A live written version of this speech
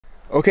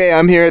Okay,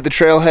 I'm here at the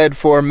trailhead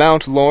for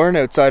Mount Lorne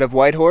outside of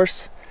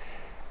Whitehorse.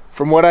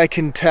 From what I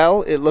can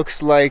tell, it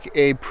looks like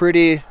a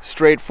pretty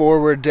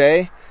straightforward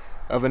day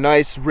of a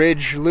nice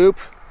ridge loop,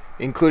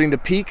 including the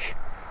peak,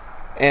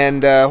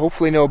 and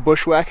hopefully no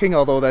bushwhacking,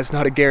 although that's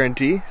not a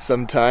guarantee.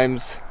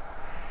 Sometimes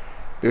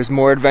there's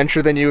more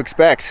adventure than you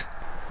expect.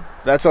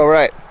 That's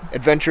alright.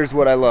 Adventure's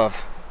what I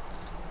love.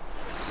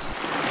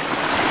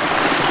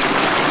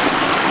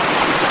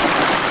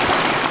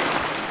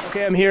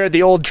 Okay, I'm here at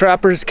the old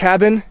trapper's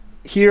cabin.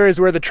 Here is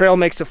where the trail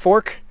makes a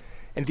fork,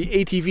 and the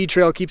ATV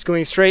trail keeps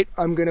going straight.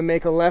 I'm gonna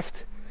make a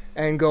left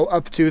and go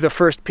up to the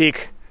first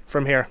peak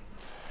from here.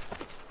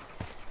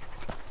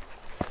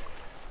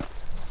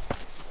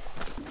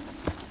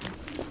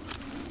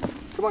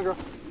 Come on, girl.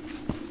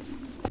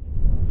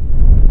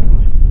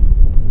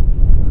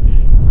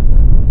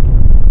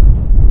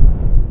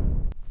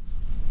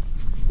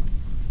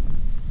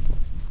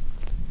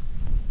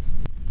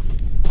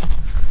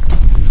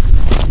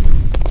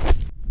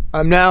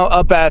 I'm now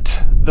up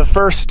at the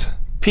first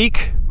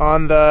peak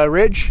on the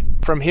ridge.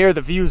 From here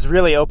the views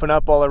really open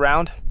up all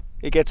around.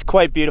 It gets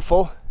quite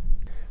beautiful.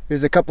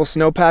 There's a couple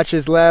snow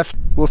patches left.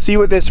 We'll see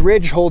what this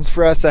ridge holds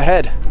for us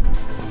ahead.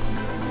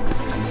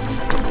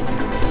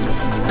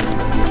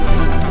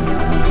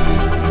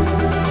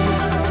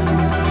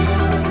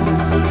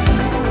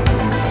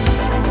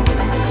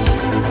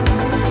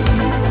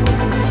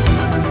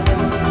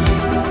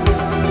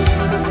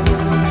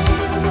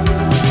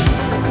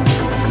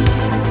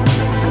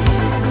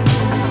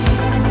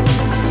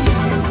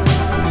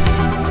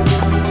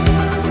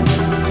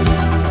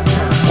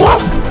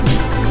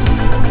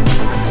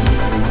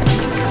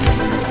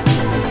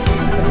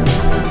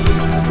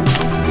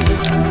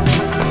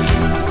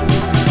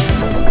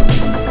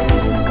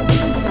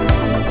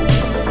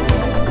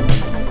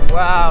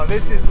 Wow,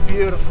 this is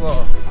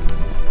beautiful.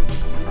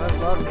 I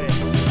love it.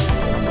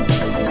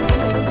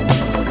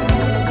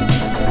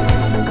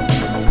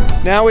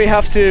 Now we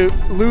have to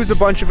lose a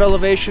bunch of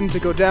elevation to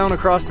go down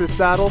across this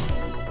saddle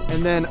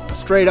and then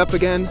straight up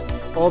again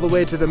all the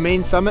way to the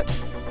main summit.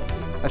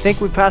 I think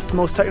we passed the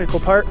most technical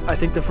part. I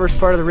think the first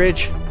part of the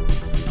ridge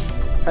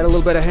had a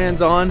little bit of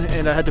hands-on,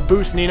 and I had to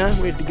boost Nina.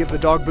 We had to give the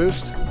dog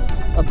boost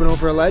up and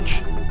over a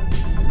ledge.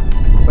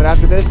 But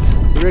after this,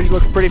 the ridge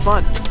looks pretty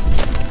fun.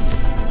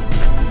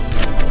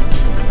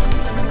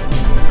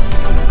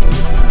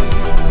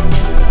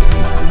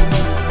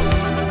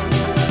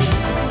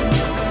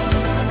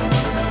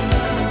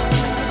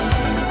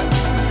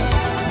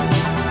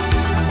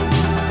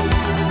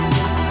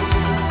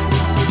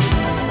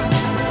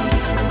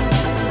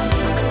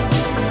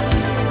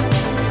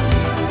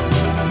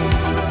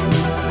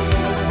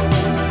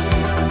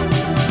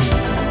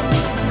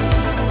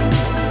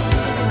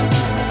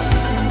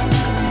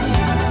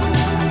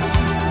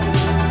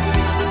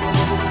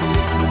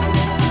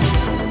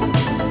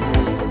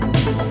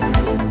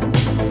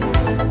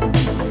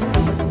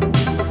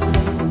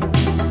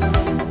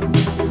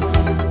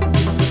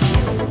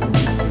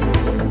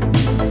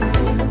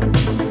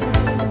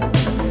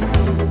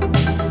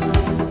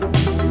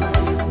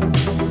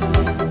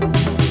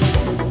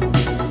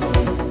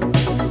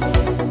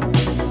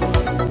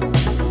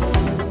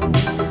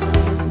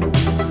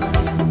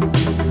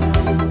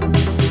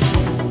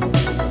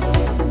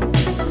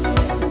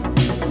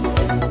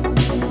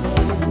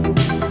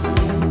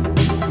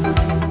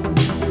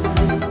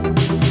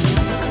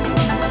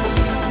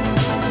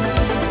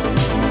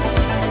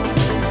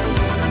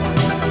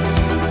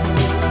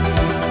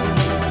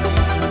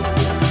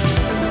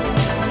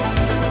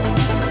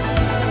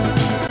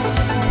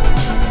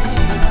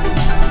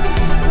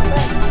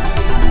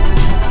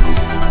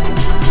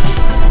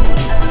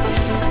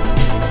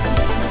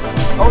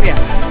 Oh yeah.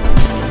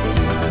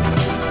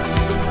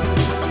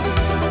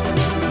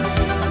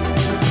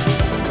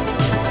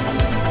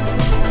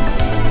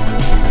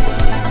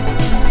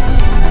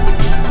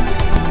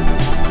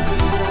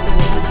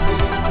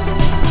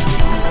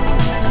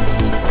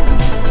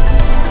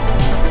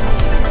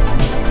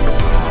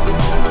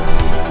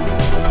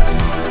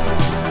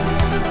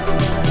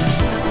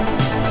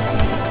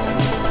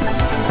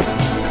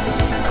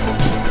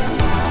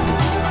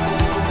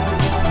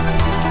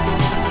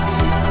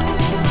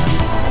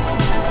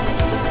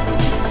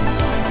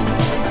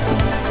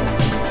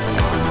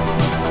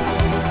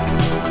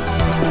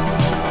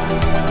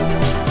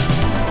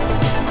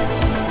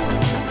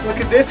 Look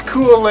at this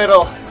cool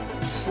little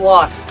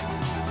slot.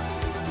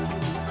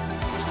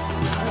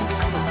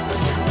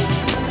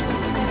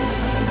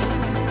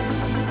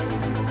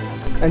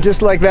 And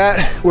just like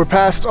that, we're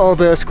past all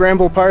the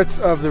scramble parts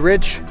of the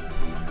ridge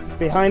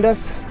behind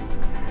us.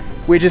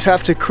 We just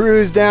have to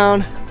cruise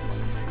down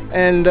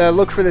and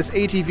look for this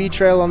ATV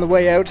trail on the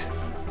way out.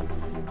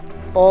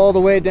 All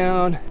the way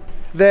down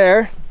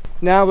there.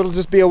 Now it'll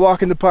just be a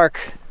walk in the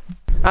park.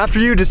 After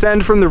you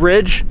descend from the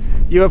ridge,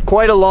 you have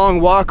quite a long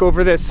walk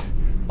over this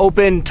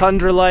open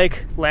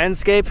tundra-like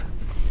landscape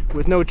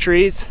with no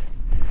trees.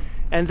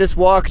 And this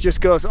walk just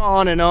goes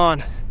on and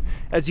on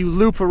as you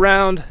loop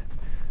around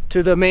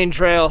to the main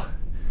trail,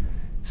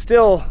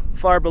 still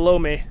far below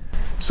me.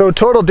 So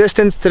total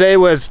distance today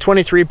was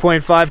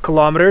 23.5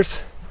 kilometers,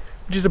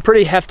 which is a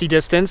pretty hefty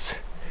distance.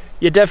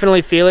 You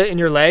definitely feel it in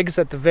your legs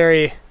at the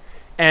very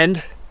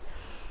end.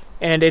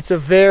 And it's a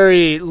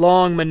very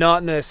long,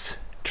 monotonous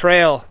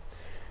trail.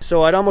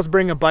 So I'd almost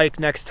bring a bike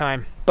next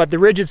time. But the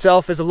ridge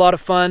itself is a lot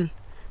of fun.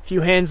 A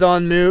few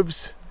hands-on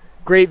moves,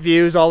 great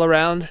views all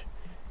around.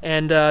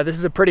 And this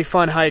is a pretty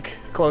fun hike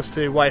close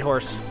to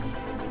Whitehorse.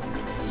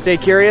 Stay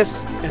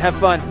curious and have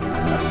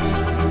fun.